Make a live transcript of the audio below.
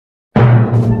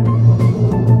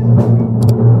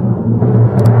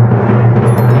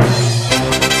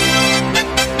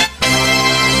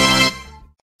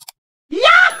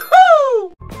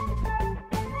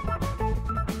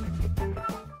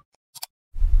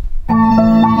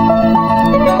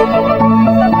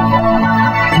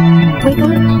Wake up,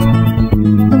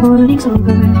 the morning's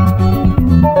over.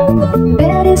 The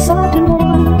bed is soft and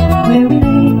warm where we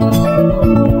lay.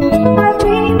 I've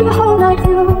dreamed the whole night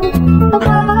through of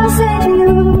how I'll say to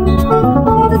you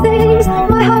all the things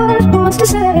my heart wants to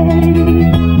say.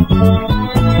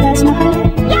 Last night,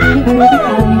 you heard me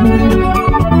crying,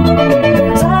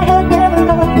 'cause I had never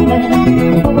loved a man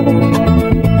before.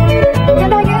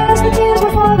 And I guess the tears were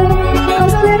falling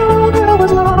 'cause the little girl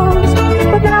was lost.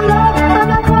 But now, love, I'm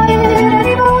not crying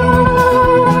anymore.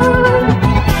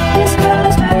 This girl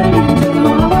has turned into a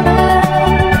woman,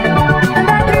 and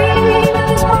I dreamed of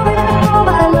this moment all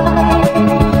my life.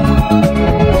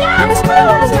 This girl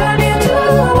has turned into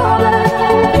a woman,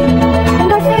 and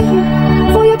I thank you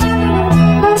for your tenderness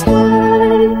last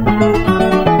night.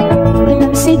 And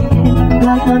I'm singing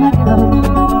like I'm a girl.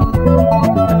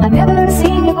 I've never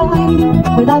seen a boy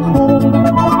without hope.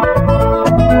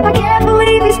 I can't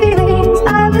believe these feelings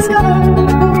I've discovered,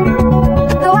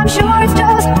 though I'm sure it's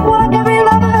just what every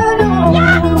lover knows.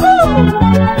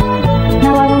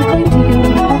 Now I won't cling to you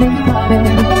in private.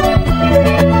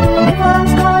 If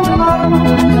love's gone tomorrow, I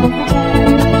don't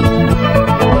pretend.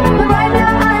 But right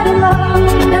now I'm in love,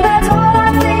 and that's all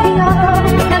I'm thinking of.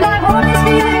 And I hold this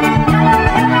feeling, and I'll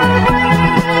never forget.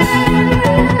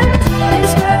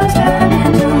 This girl's turned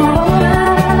into a woman,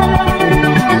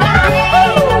 and I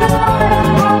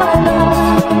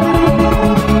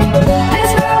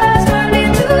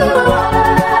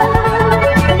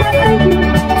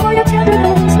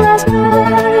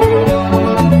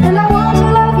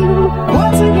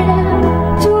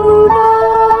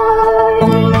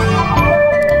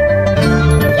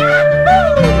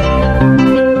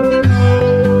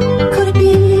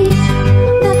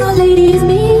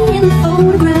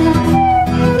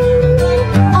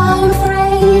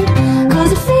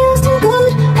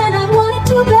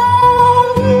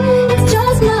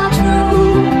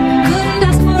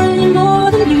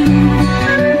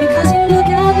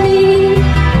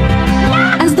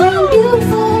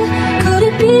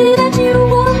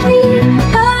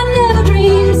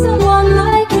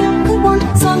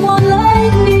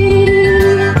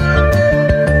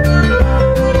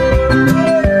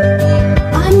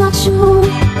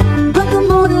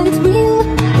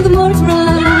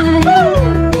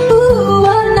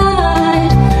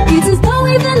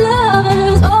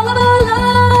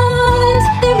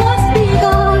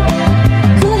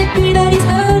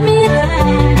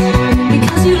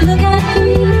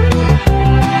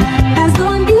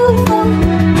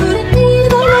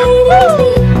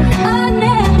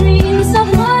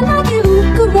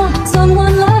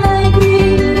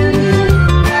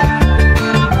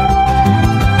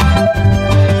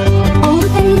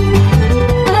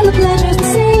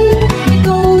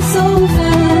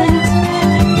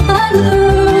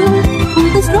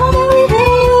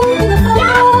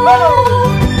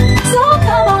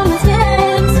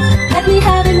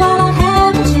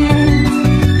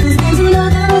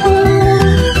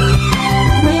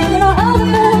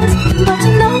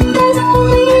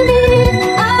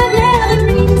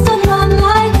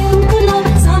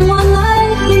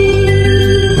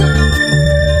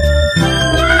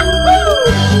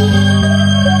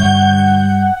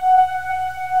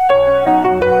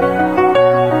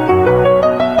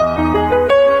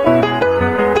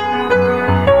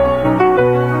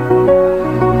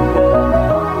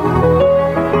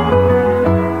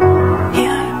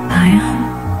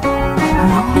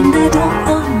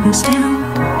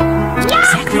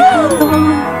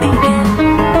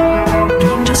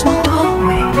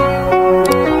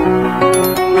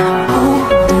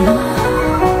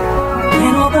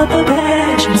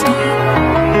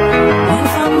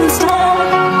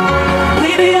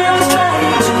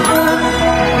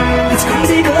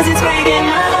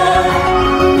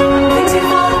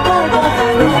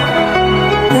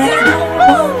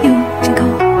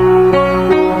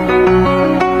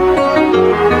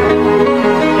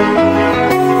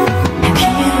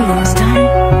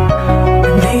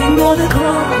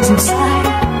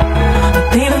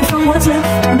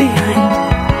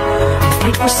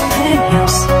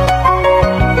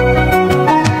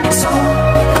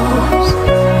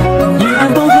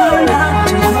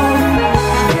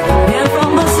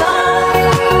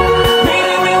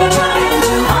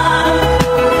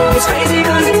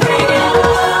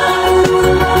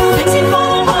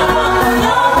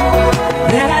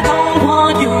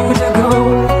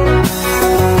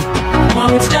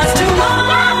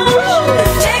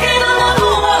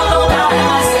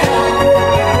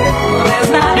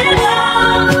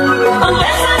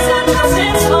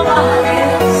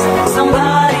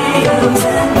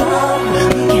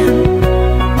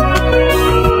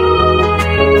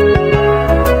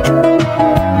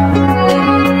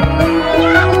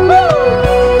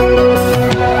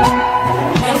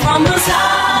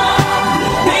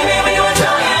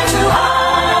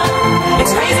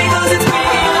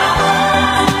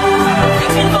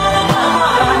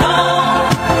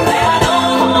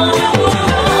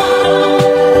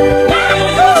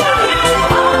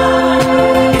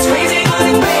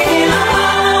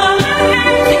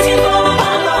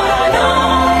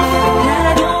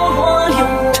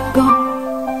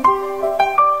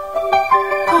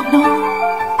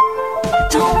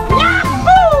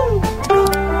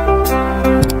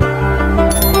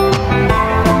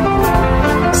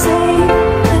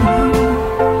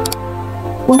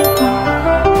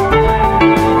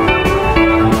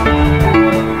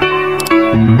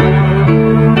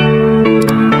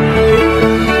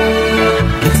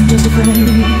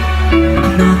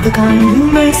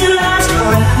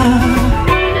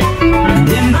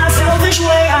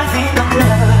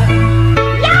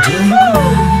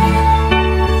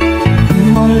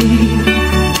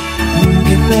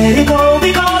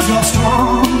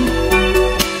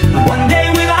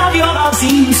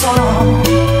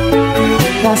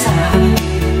That's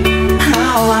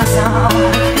how I sound.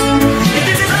 If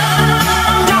this is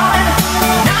love, darling,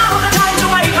 now's the time to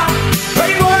wake up.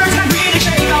 Pretty words can really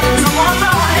shake up someone's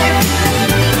life.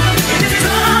 If this is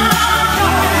love,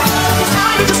 darling, it's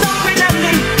time to stop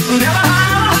pretending. We'll never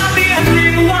have a happy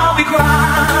ending while we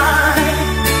cry.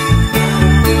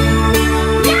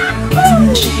 Isn't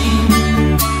it a shame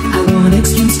how one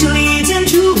excuse still leads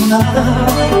into another?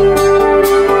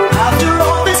 After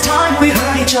all this time we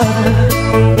hurt each other.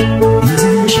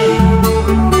 Isn't it a shame?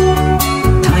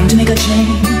 Time to make a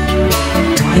change.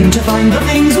 Time to find the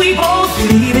things we both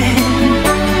believe in.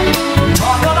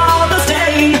 Talk about the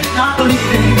staying, not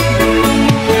believing.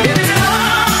 If this is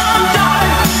love,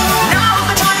 darling, now's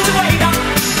the time to wake up.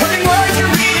 Hurting words can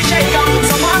really shake up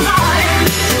someone's life.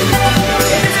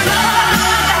 If this is love,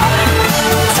 darling,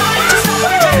 it's time to stop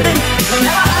pretending. We'll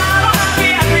never have a happy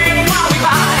ending while we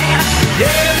fight.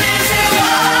 If this is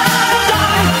love,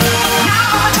 darling,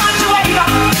 now's the time to wake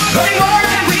up. Hurting words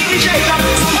can really shake up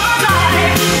someone's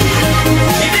life.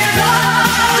 If this is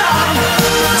love, darling,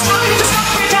 it's time to stop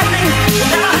pretending. We'll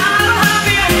never have a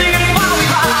happy ending while we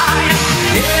fight.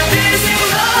 If this is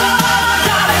love,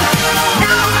 darling,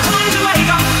 now's the time to wake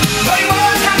up. Hurting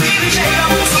words can really shake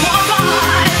up someone's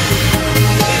life.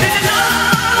 If this is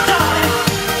love, darling,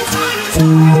 it's time to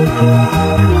stop.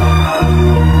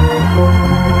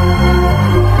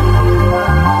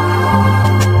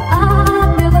 I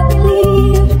never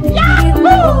believed in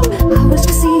love. I was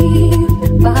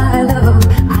deceived by love.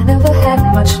 I never had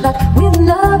much luck with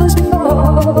lovers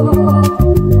before.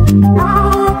 I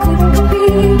couldn't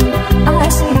compete. I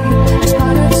see just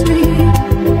part of the street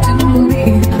to me,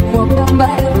 walked on by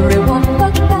everyone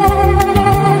but them.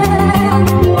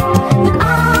 And I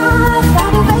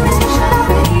found a very special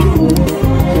love in you.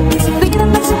 It's a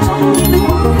feeling that's so new,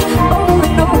 over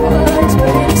and over, it's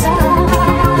burning inside.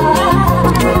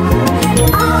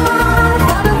 I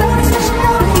found a very special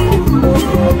love in you,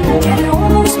 and it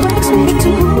almost breaks me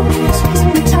too. It squeezes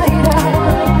me tighter,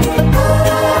 but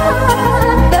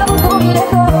I'm never gonna let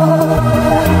go.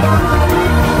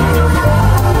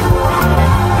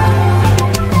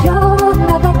 You're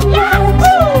not like the rest.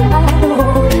 I know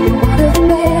you're one of the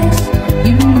best.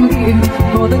 You give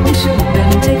more than you should,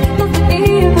 and take nothing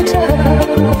in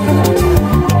return.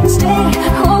 Stay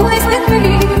always with me,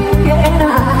 and I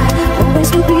always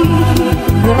will be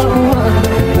the one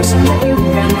person that you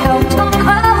can count on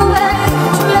always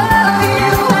to love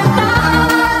you. And I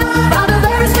found a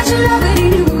very special love in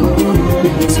you.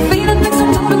 It's a feeling that's so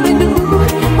totally new,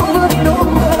 over and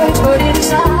over, it's burning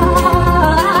inside.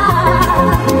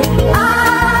 I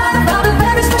found a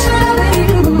very special love in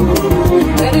you,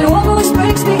 and it almost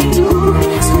breaks me too,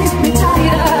 squeezes me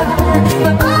tighter,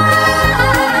 but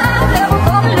I'm never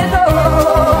gonna let go.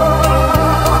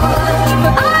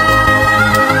 But I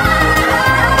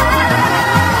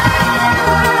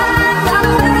found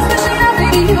a very special love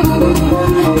in you.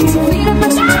 It's a feeling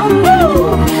that's so totally new,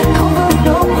 over and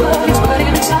over, it's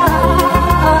burning inside.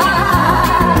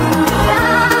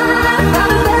 I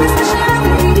found a very special love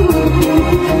in you,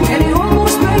 and it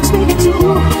almost breaks me too,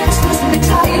 squeezes me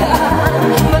tighter,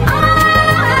 but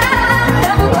I'm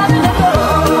never gonna let go.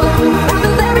 Found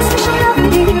a very special love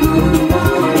in you.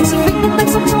 It's a feeling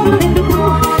that's so totally new,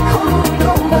 over and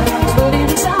over, it's burning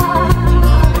inside.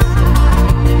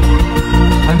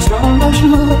 I'm strong, I'm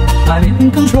sure, I'm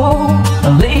in control,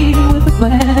 a lady with a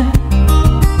plan.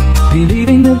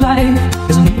 Believing that life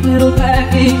is a neat little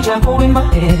package I'm holding my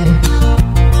hand.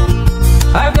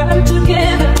 I've got it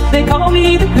together, they call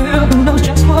me the girl who knows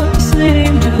just what to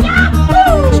sing to.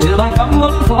 Still I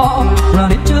fumble and fall,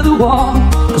 run into the wall,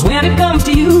 cause when it comes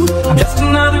to you, I'm just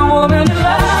another woman in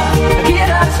love. A kid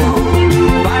out of school,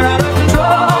 fire out of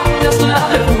control, just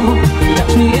another fool. You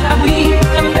touch me and I weep,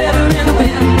 I'm better in the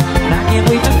wind, and I can't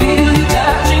wait to feel you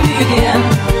touching me again.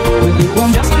 With you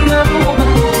I'm just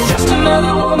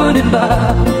another woman in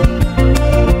love.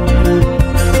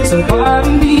 So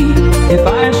pardon me if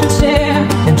I should stare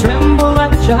and tremble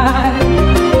like a child.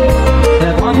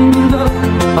 That wondering look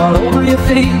all over your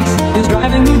face is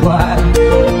driving me wild.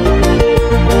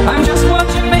 I'm just what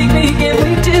you make me, can't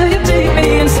wait till you take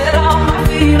me and set all my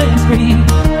feelings free.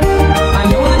 I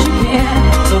know that you can,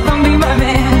 so come be my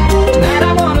man. Tonight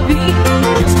I wanna be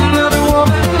just another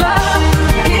woman in love.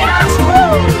 Get out of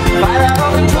school, fire out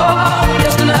of control,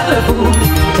 just another fool.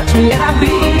 Touch me and I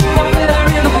beat, I'm better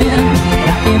in the wind, and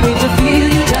I can't wait to feel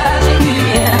you touching me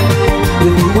again.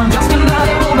 With you I'm just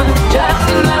another woman in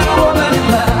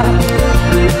love.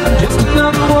 Just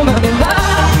another woman in love.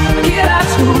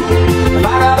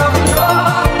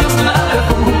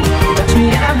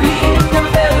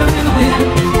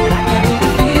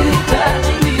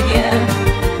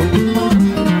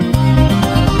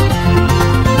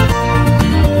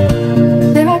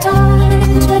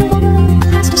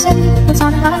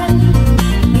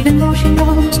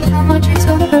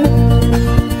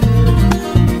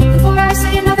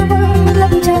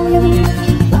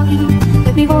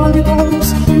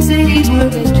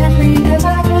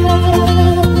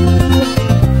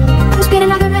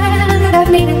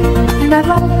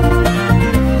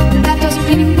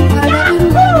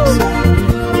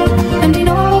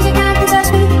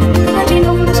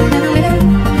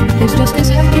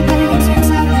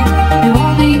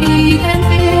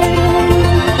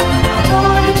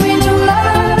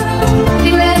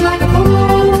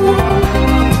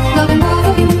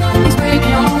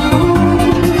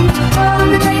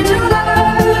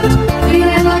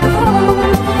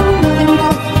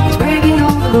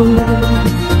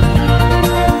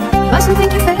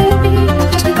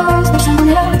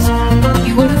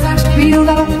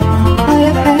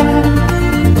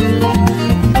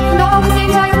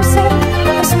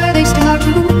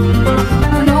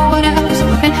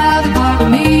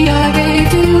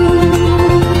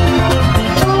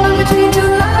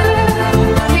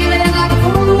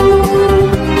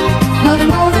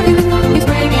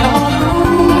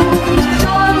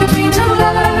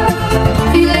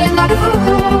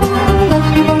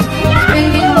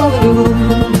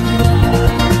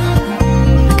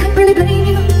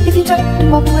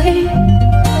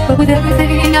 with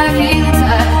everything I feel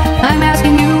inside, I'm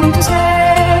asking you to stay.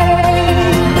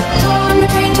 Torn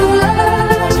between two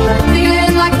lovers,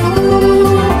 feeling like a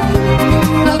fool.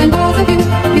 Loving both of you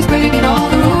is breaking all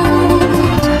the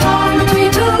rules. Torn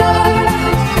between two lovers,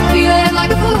 feeling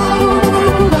like a fool.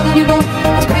 Loving you both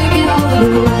is breaking all the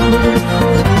rules.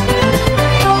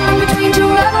 Torn between two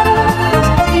lovers,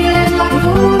 feeling like a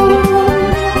fool.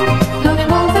 Loving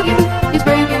both of you is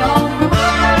breaking all the rules.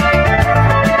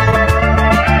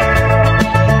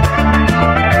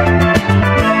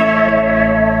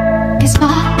 It's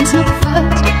not the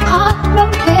first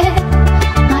heartbroken.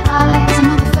 My eyes are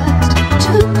not the first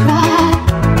to cry.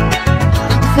 Not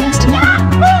the first to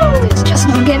know. It's just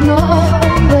not getting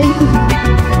over you.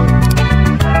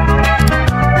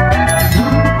 No,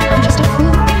 I'm just a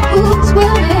fool who's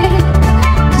willing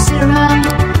to sit around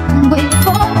and wait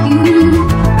for you.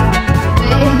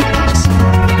 Baby, can't you see?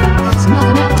 There's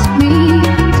nothing else for me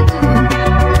to do.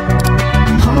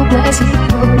 I'm hopelessly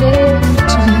devoted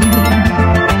to you.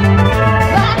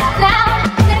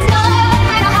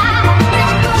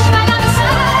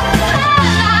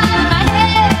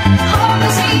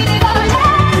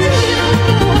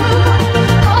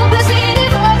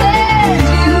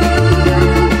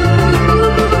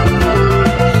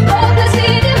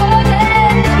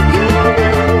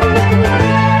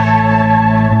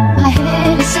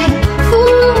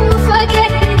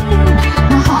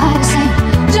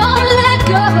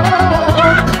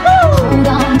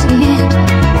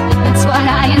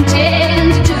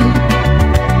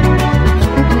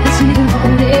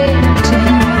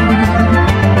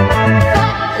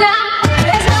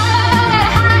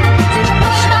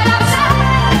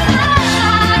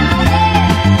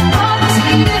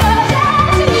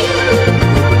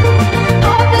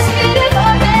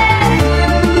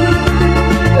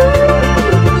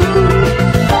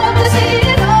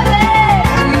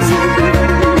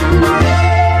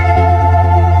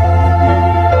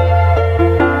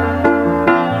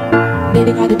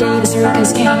 Baby cried the day the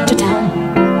circus came to town,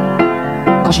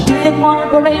 'cause she didn't want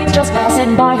parades just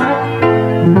passing by her.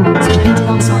 So she painted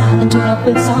on a smile and turned up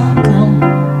with some clown,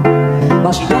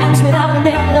 while she danced without a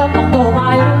makeup on the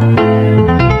wire.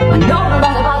 I know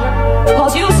about her,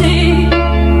 'cause you see,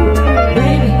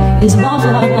 baby is a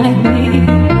monster like me.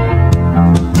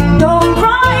 Don't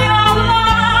cry out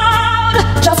loud,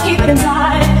 just keep it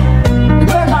inside, and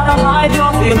learn how to hide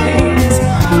your feelings.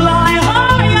 Fly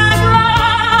high and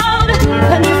proud,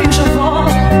 and if you should fall,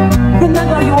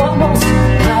 remember you almost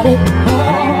had it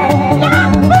all.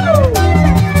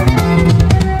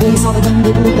 They saw the gun,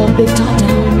 they blew the big top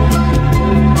down.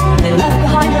 They left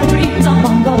behind their dreams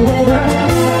among the weather.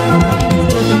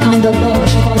 Just the kind of love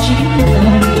she thought she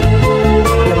loved.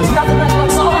 There was nothing left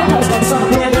but sawdust and some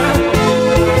weather.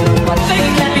 But they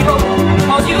can't be broke,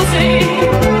 'cause you see,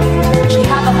 she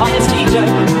had the finest teacher,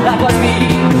 that was me.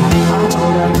 I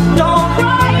told her, don't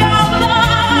cry out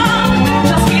loud,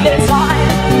 just keep it inside,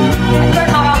 and learn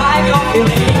how to hide your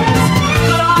feelings.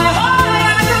 Fly high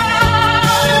and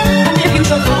proud, and if you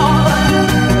should fall,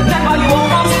 remember you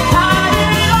almost had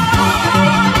it all.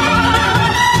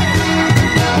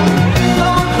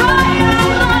 Don't cry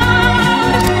out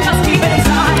loud, just keep it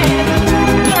inside,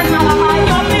 learn how to hide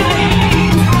your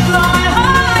feelings. Fly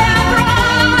high and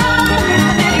proud,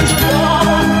 and if you should fall,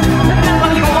 remember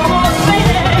you almost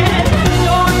made it.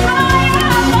 Don't cry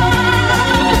out loud,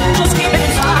 just keep it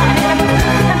inside, and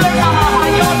learn how to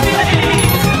hide your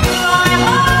feelings. Fly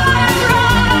high and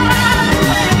proud,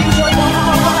 and if you should fall,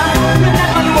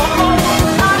 remember you almost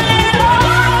had it all.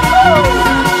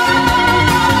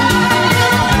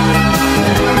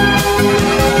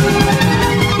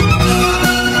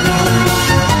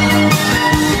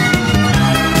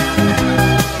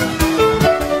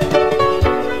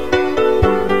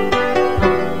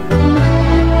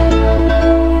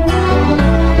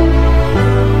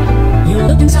 You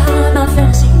looked inside my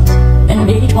fantasies and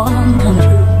made each one come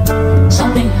true.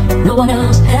 Something no one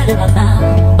else had ever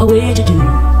found a way to do.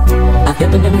 I've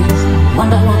kept the memories one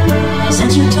by one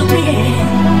since you took me in.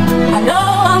 I know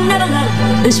I'll never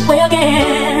love this way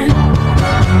again.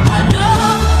 I know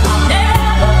I'll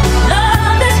never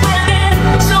love this way again.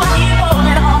 So I keep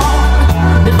holding on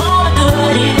before the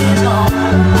good is gone.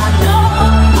 I know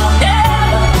I'll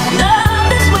never love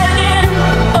this way again.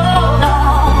 Hold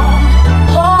on,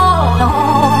 hold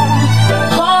on,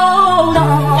 hold on.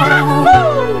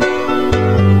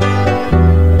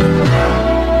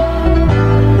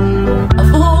 A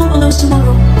fool will lose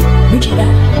tomorrow, reaching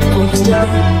back for you still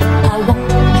there. I won't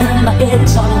turn my head in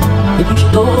sorrow if you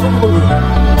should go away.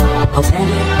 I'll stand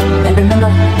here and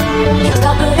remember just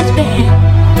how good it's been,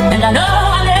 and I know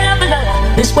I'll never love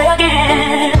this way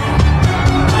again.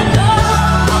 I know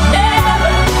I'll never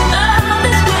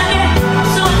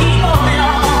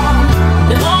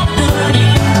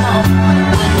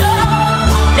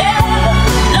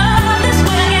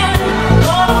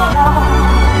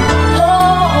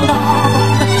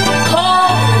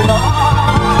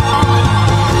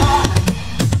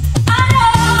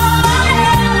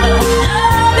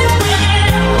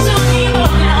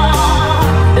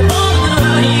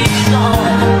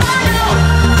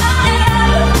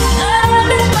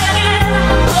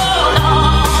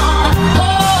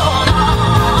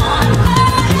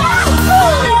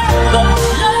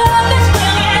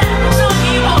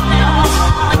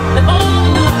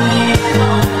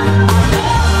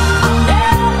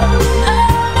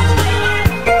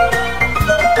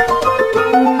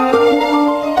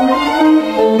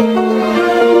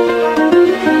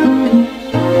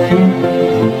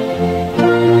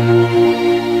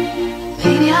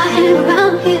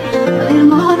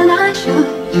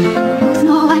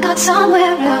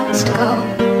somewhere else to go.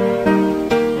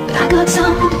 But I got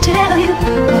something to tell you,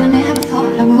 but I never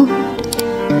thought I would.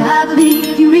 But I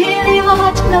believe you really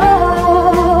ought to know.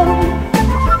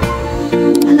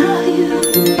 I love you.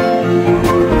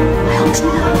 I honestly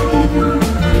love you.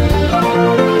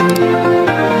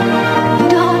 You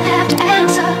don't have to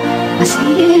answer, I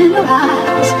see it in your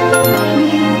eyes.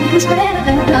 Maybe it's better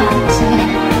than nothing.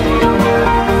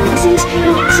 This is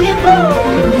pure simple,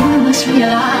 you must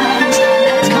realize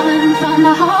that it's coming from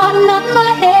my heart and not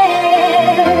my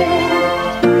head.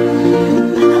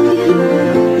 I love you.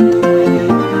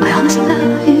 I honestly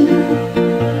love you.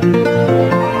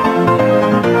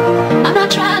 I'm not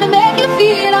trying to make you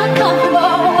feel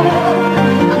uncomfortable.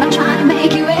 I'm not trying to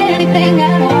make you anything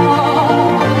at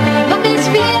all. But this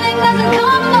feeling doesn't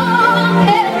come along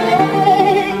every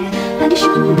day, and you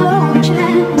shouldn't blow a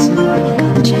chance. You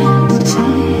got the chance to say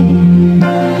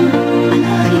I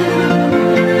love you.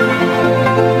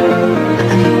 I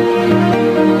love you.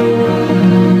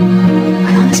 I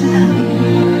honestly love you.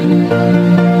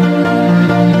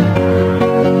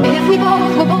 If we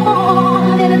both were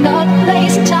born in another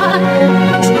place and time,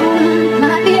 this moment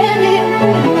might be ending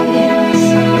with this.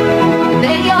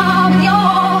 There you are with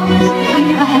yours,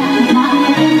 here I am with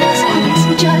mine. So I guess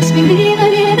we'll just be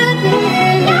leaving it at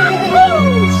this.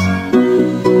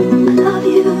 I love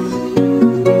you.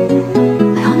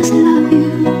 I honestly love you.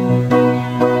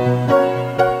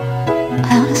 I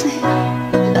honestly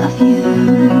love you.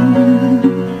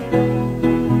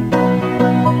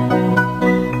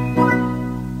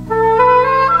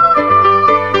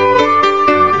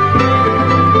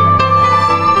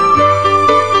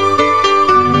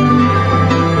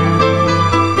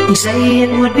 You say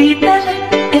it would be better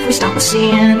if we stopped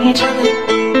seeing each other.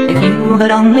 If you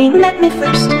had only met me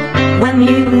first when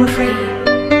you were free.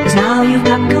 'Cause now you've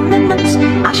got commitments,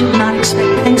 I should not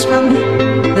expect things from you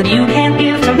that you can't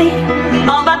give to me.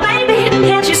 Oh, but baby,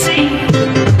 can't you see?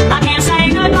 I can't say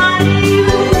goodbye to you,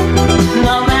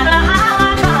 no matter how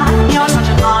I try. You're such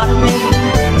a part of me.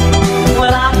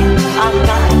 Without you, I've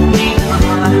got to be a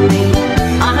part of me.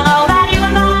 I know that you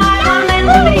and I are meant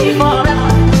to be forever.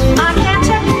 I can't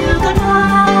tell you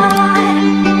goodbye.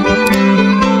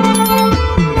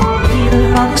 Either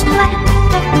of us planned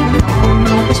it,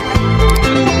 or this way.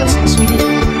 But since we did,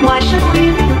 why should we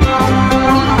be apart?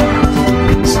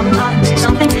 Sometimes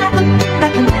something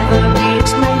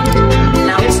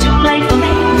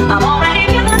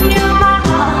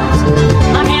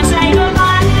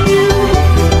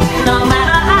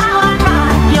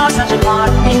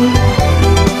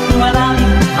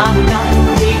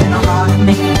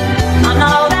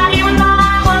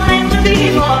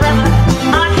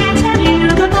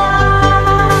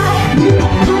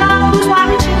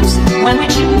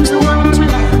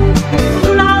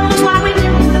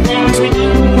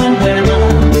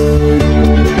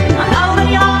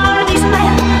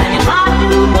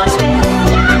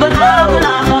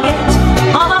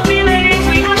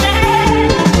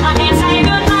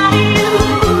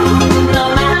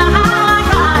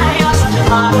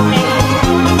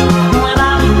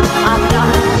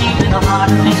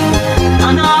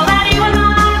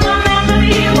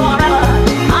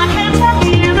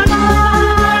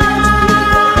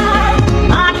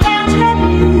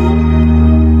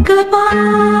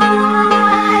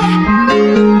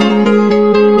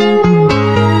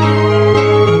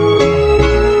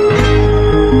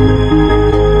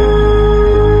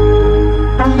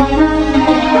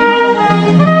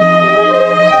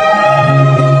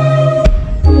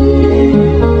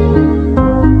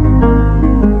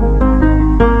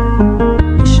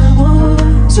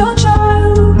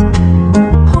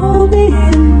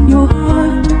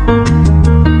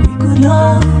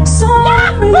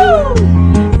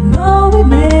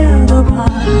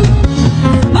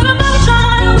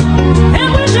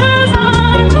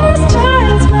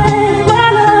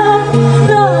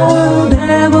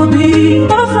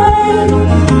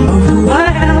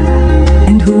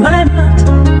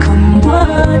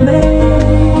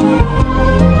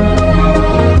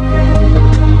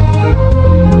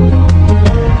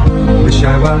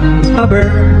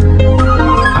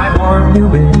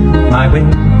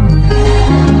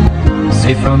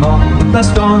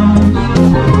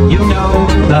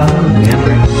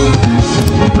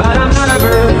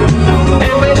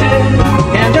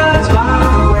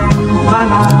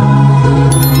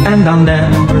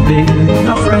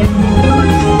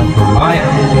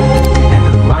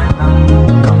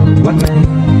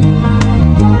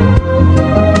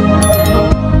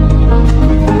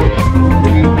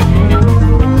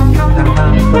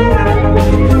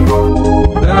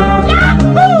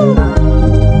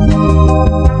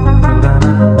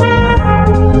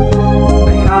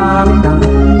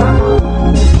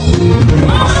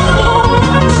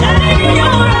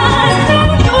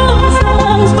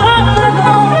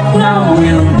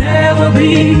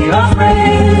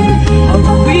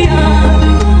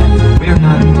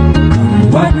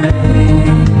what made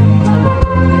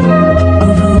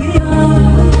of who we are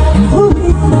and who we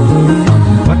are.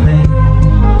 What made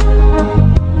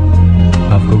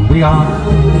of who we are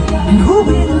And who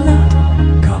we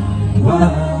love, come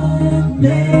what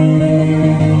may.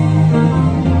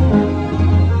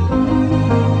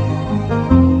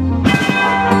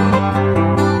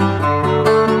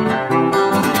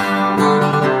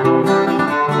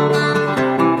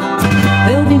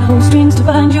 There'll be no strings to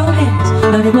bind your hands,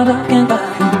 not if my love can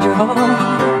bind your heart.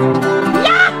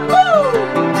 Yahoo!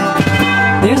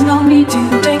 There's no need to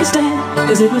take a stand,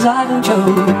 'cause it was I who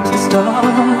chose to start.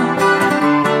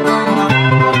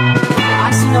 I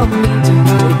see no need to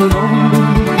take me home.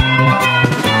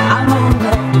 I'm old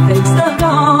enough to face the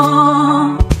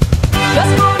dawn.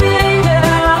 Just call me angel,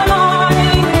 I'm a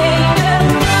morning angel.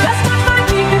 Just touch my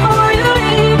cheek before you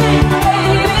leave me,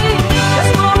 baby.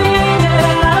 Just call me angel,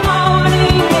 I'm a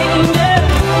morning angel.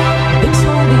 It's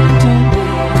slowly turning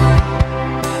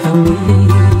from me.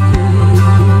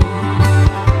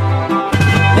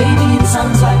 Maybe the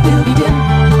sun's light will be dim,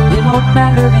 it won't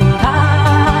matter anyhow.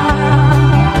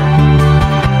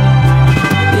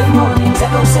 If morning's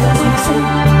echo says listen,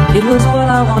 it was all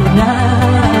I wanted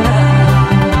now.